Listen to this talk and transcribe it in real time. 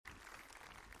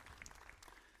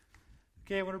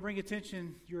Okay, I want to bring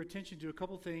your attention to a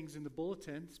couple things in the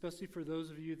bulletin, especially for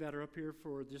those of you that are up here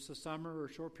for just a summer or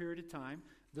a short period of time.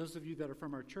 Those of you that are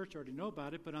from our church already know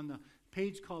about it, but on the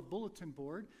page called Bulletin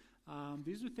Board,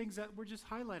 these are things that we're just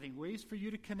highlighting, ways for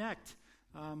you to connect.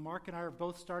 Mark and I are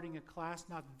both starting a class,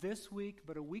 not this week,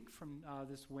 but a week from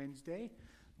this Wednesday,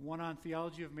 one on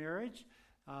theology of marriage.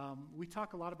 We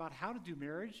talk a lot about how to do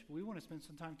marriage. We want to spend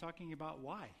some time talking about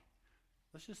why.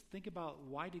 Let's just think about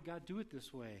why did God do it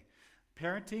this way.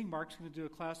 Parenting, Mark's going to do a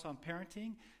class on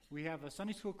parenting. We have a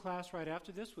Sunday school class right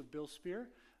after this with Bill Spear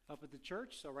up at the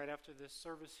church, so right after this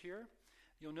service here.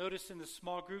 You'll notice in the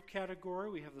small group category,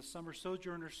 we have the Summer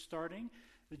Sojourners starting.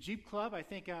 The Jeep Club, I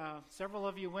think several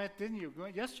of you went, didn't you?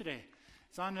 Went yesterday.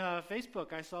 It's on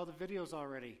Facebook. I saw the videos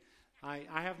already. I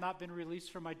have not been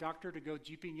released from my doctor to go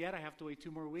Jeeping yet. I have to wait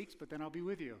 2 more weeks, but then I'll be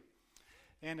with you.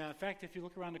 And in fact, if you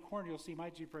look around the corner, you'll see my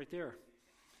Jeep right there.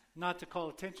 Not to call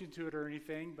attention to it or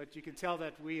anything, but you can tell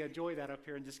that we enjoy that up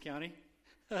here in this county.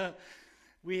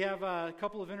 We have a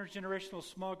couple of intergenerational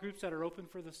small groups that are open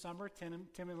for the summer. Tim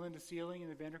and Linda Sealing and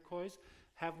the Vanderkoys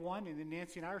have one, and then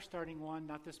Nancy and I are starting one,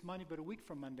 not this Monday, but a week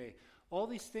from Monday. All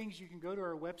these things, you can go to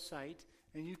our website,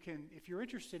 and you can, if you're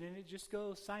interested in it, just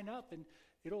go sign up, and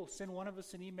it'll send one of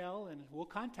us an email, and we'll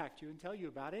contact you and tell you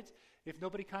about it. If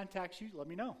nobody contacts you, let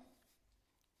me know,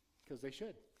 because they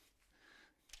should.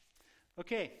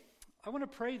 Okay, I want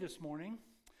to pray this morning,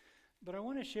 but I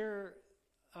want to share,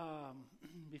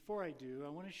 before I do, I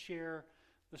want to share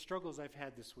the struggles I've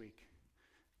had this week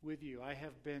with you.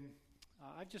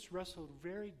 I've just wrestled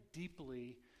very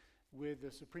deeply with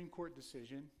the Supreme Court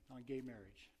decision on gay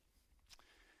marriage.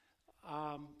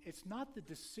 It's not the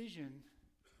decision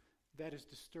that is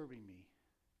disturbing me.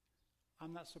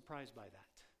 I'm not surprised by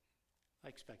that. I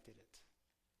expected it.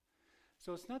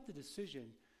 So it's not the decision.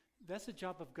 That's the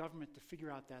job of government to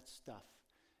figure out that stuff.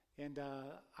 And,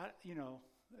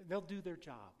 they'll do their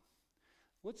job.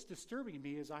 What's disturbing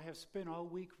me is I have spent all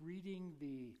week reading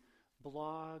the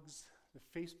blogs,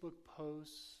 the Facebook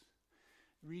posts,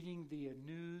 reading the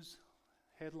news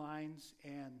headlines,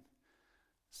 and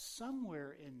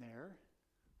somewhere in there,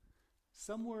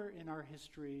 somewhere in our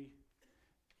history,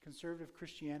 conservative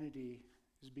Christianity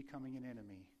is becoming an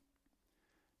enemy.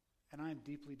 And I am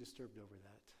deeply disturbed over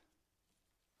that.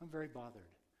 I'm very bothered.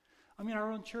 I mean,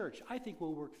 our own church, I think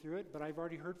we'll work through it, but I've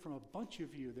already heard from a bunch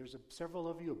of you. There's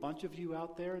a bunch of you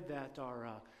out there that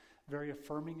are very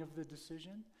affirming of the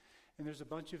decision, and there's a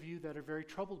bunch of you that are very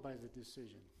troubled by the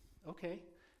decision. Okay,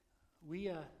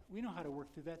 we know how to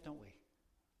work through that, don't we,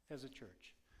 as a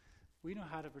church? We know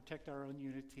how to protect our own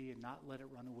unity and not let it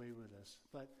run away with us.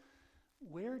 But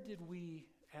where did we,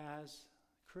 as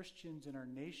Christians in our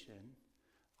nation,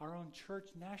 our own church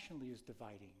nationally is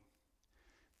dividing?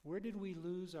 Where did we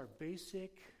lose our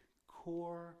basic,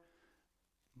 core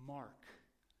mark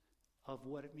of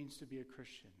what it means to be a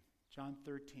Christian? John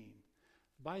 13.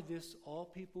 By this, all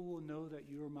people will know that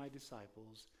you are my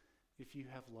disciples if you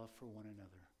have love for one another.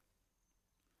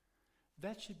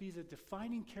 That should be the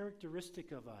defining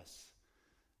characteristic of us.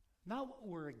 Not what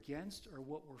we're against or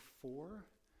what we're for,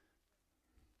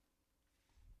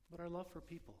 but our love for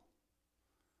people.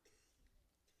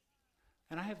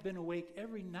 And I have been awake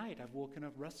every night. I've woken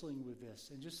up wrestling with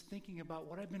this and just thinking about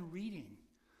what I've been reading.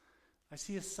 I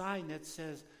see a sign that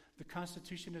says the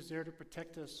Constitution is there to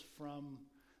protect us from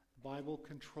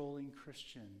Bible-controlling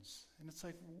Christians. And it's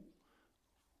like,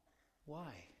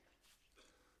 why?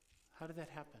 How did that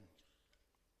happen?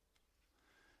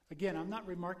 Again, I'm not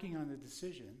remarking on the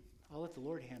decision. I'll let the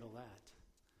Lord handle that.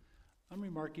 I'm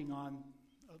remarking on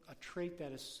a trait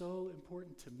that is so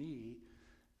important to me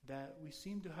that we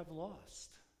seem to have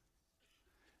lost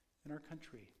in our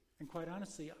country. And quite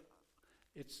honestly,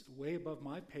 it's way above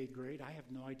my pay grade. I have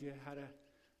no idea how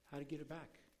to get it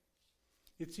back.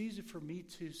 It's easy for me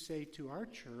to say to our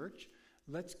church,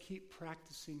 let's keep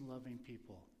practicing loving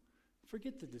people.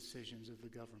 Forget the decisions of the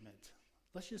government.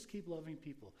 Let's just keep loving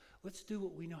people. Let's do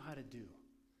what we know how to do.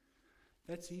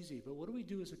 That's easy, but what do we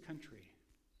do as a country?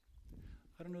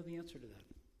 I don't know the answer to that.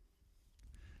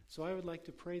 So I would like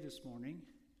to pray this morning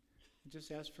and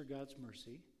just ask for God's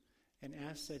mercy and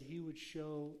ask that he would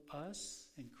show us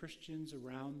and Christians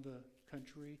around the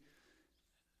country,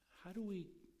 how do we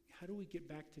get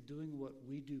back to doing what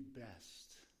we do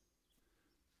best?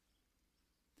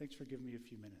 Thanks for giving me a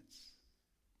few minutes.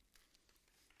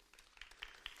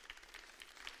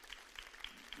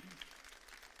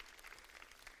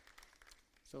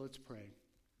 So let's pray.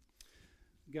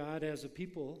 God, as a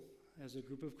people, as a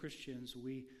group of Christians,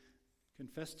 we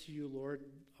confess to you, Lord,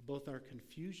 both our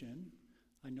confusion.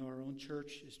 I know our own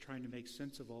church is trying to make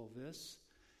sense of all this.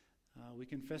 We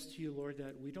confess to you, Lord,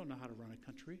 that we don't know how to run a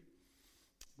country.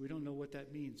 We don't know what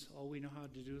that means. All we know how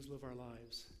to do is live our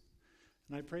lives.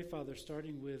 And I pray, Father,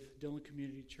 starting with Dillon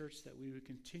Community Church, that we would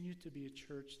continue to be a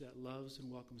church that loves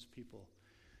and welcomes people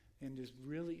and is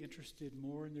really interested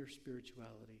more in their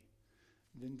spirituality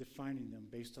than defining them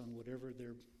based on whatever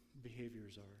their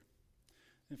behaviors are.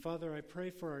 And Father, I pray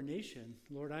for our nation.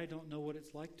 Lord, I don't know what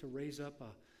it's like to raise up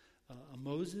a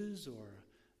Moses, or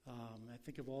I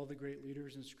think of all the great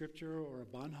leaders in Scripture, or a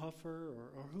Bonhoeffer,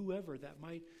 or whoever that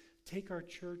might take our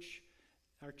churches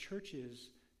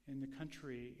in the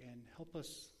country and help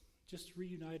us just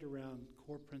reunite around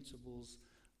core principles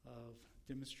of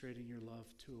demonstrating your love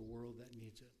to a world that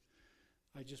needs it.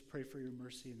 I just pray for your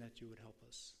mercy and that you would help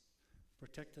us.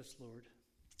 Protect us, Lord,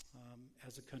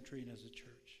 as a country and as a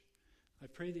church. I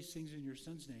pray these things in your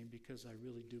Son's name because I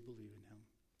really do believe in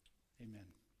him. Amen.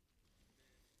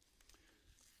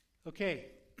 Okay,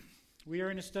 we are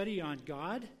in a study on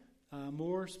God,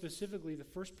 more specifically the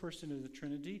first person of the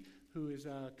Trinity, who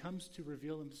comes to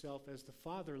reveal himself as the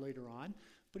Father later on,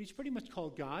 but he's pretty much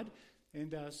called God.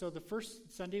 And so the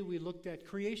first Sunday we looked at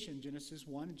creation, Genesis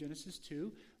 1 and Genesis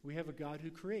 2. We have a God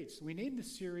who creates. We named the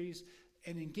series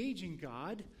An Engaging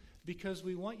God because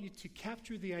we want you to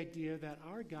capture the idea that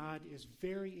our God is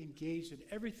very engaged in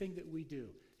everything that we do.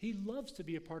 He loves to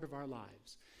be a part of our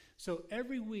lives. So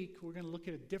every week we're going to look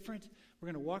at we're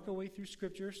going to walk our way through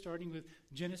Scripture, starting with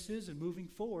Genesis and moving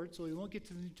forward, so we won't get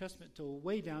to the New Testament until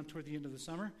way down toward the end of the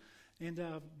summer.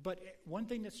 But one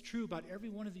thing that's true about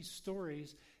every one of these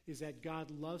stories is that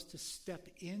God loves to step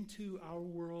into our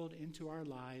world, into our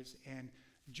lives, and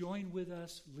join with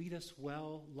us, lead us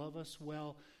well, love us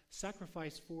well,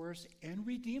 sacrifice for us, and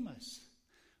redeem us.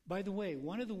 By the way,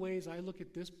 one of the ways I look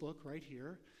at this book right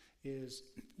here is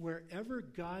wherever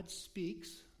God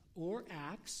speaks or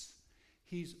acts,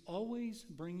 he's always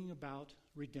bringing about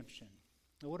redemption.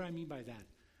 Now, what do I mean by that?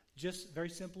 Just very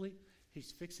simply,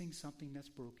 he's fixing something that's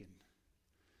broken.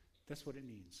 That's what it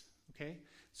means, okay?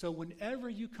 So whenever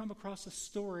you come across a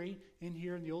story in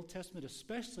here in the Old Testament,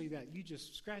 especially that you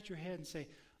just scratch your head and say,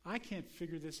 I can't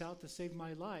figure this out to save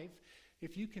my life,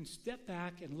 if you can step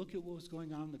back and look at what was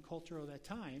going on in the culture of that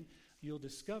time, you'll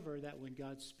discover that when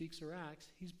God speaks or acts,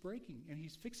 he's breaking and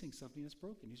he's fixing something that's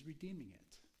broken. He's redeeming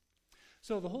it.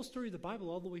 So the whole story of the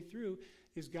Bible all the way through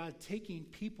is God taking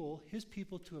his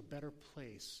people to a better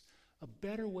place, a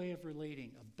better way of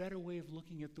relating, a better way of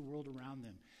looking at the world around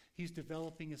them. He's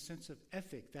developing a sense of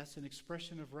ethic. That's an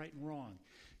expression of right and wrong.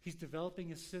 He's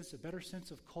developing a better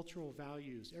sense of cultural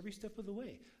values every step of the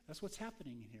way. That's what's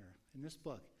happening here in this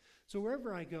book. So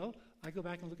wherever I go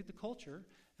back and look at the culture,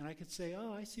 and I could say,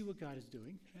 oh, I see what God is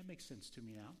doing. That makes sense to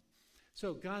me now.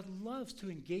 So God loves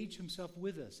to engage himself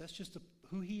with us. That's just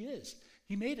who he is.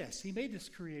 He made us. He made this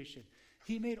creation.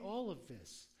 He made all of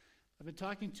this. I've been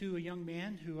talking to a young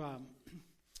man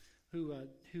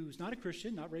who's not a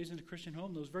Christian, not raised in a Christian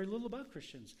home, knows very little about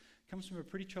Christians, comes from a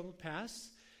pretty troubled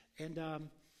past, and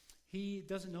he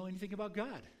doesn't know anything about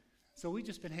God. So we've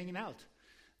just been hanging out,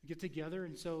 get together,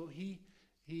 and so he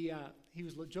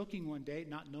was joking one day,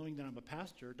 not knowing that I'm a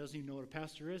pastor, doesn't even know what a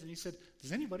pastor is, and he said,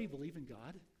 does anybody believe in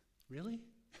God? Really?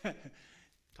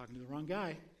 Talking to the wrong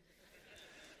guy.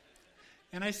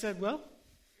 And I said, well,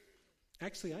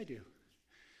 actually I do.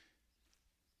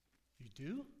 You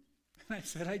do? And I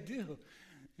said, I do.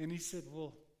 And he said,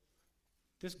 well,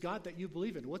 this God that you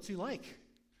believe in, what's he like?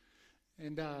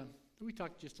 And we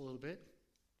talked just a little bit.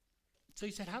 So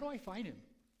he said, how do I find him,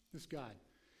 this God?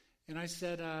 And I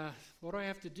said, what do I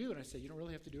have to do? And I said, you don't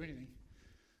really have to do anything.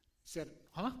 He said,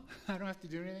 huh? I don't have to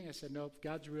do anything? I said, no, if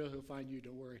God's real, he'll find you,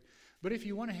 don't worry. But if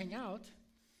you want to hang out,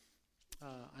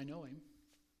 I know him.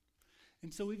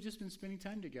 And so we've just been spending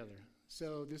time together.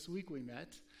 So this week we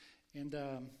met, and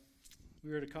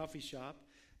we were at a coffee shop,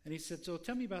 and he said, so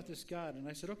tell me about this God. And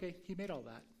I said, okay, he made all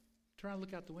that. Turn around and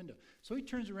look out the window. So he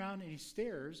turns around and he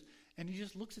stares, and he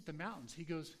just looks at the mountains. He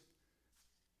goes,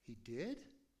 he did?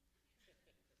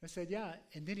 I said, yeah.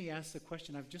 And then he asked the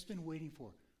question I've just been waiting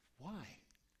for. Why?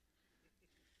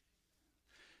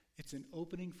 It's an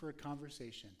opening for a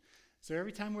conversation. So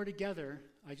every time we're together,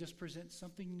 I just present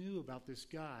something new about this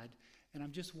God, and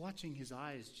I'm just watching his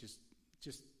eyes,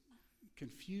 just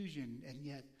confusion and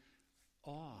yet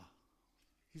awe.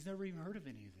 He's never even heard of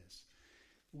any of this.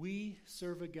 We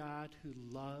serve a God who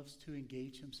loves to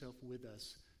engage himself with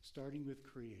us, starting with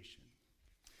creation.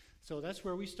 So that's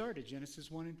where we started, Genesis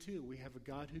 1 and 2. We have a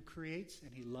God who creates,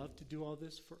 and he loved to do all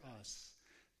this for us,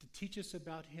 to teach us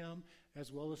about him,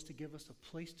 as well as to give us a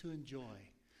place to enjoy.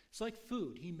 It's like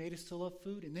food. He made us to love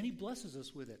food, and then he blesses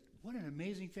us with it. What an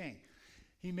amazing thing.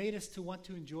 He made us to want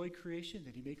to enjoy creation,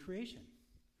 then he made creation.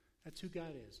 That's who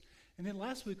God is. And then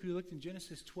last week we looked in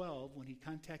Genesis 12 when he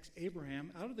contacts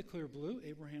Abraham out of the clear blue.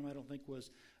 Abraham, I don't think, was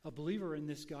a believer in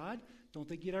this God. Don't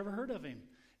think he'd ever heard of him.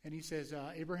 And he says,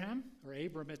 Abraham, or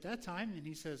Abram at that time, and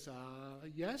he says,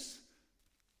 yes?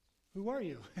 Who are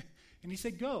you? And he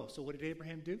said, go. So what did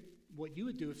Abraham do? What you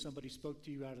would do if somebody spoke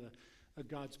to you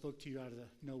God spoke to you out of the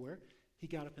nowhere. He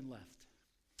got up and left.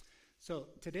 So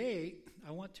today,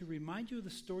 I want to remind you of the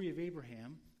story of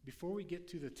Abraham before we get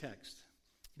to the text,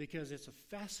 because it's a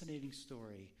fascinating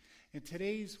story. And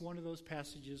today's one of those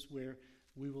passages where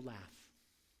we will laugh.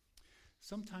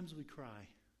 Sometimes we cry,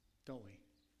 don't we?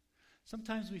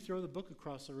 Sometimes we throw the book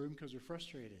across the room because we're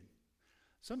frustrated.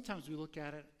 Sometimes we look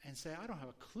at it and say, I don't have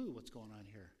a clue what's going on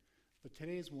here. But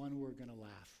today is one we're going to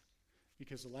laugh,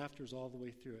 because the laughter is all the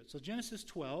way through it. So Genesis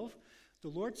 12, the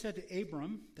Lord said to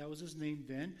Abram, that was his name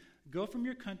then, go from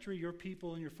your country, your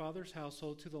people, and your father's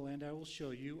household to the land I will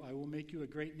show you. I will make you a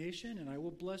great nation, and I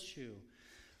will bless you.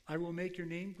 I will make your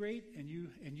name great, and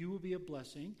you will be a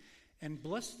blessing. And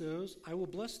I will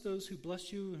bless those who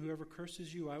bless you, and whoever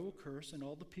curses you, I will curse, and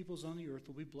all the peoples on the earth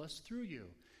will be blessed through you.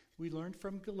 We learned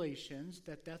from Galatians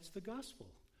that that's the gospel.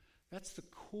 That's the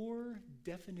core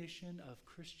definition of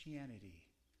Christianity.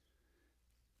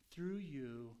 Through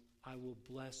you, I will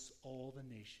bless all the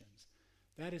nations.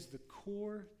 That is the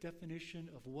core definition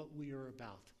of what we are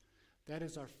about. That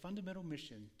is our fundamental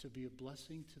mission, to be a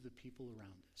blessing to the people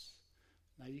around us.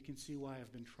 Now you can see why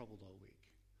I've been troubled all week.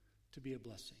 To be a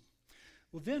blessing.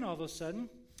 Well, then all of a sudden,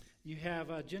 you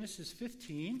have Genesis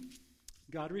 15.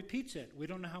 God repeats it. We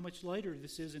don't know how much later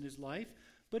this is in his life,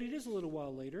 but it is a little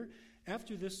while later.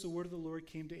 After this, the word of the Lord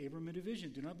came to Abram in a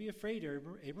vision. Do not be afraid,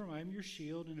 Abram, I am your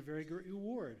shield and a very great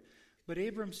reward. But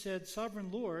Abram said,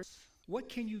 Sovereign Lord, what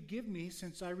can you give me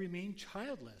since I remain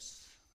childless?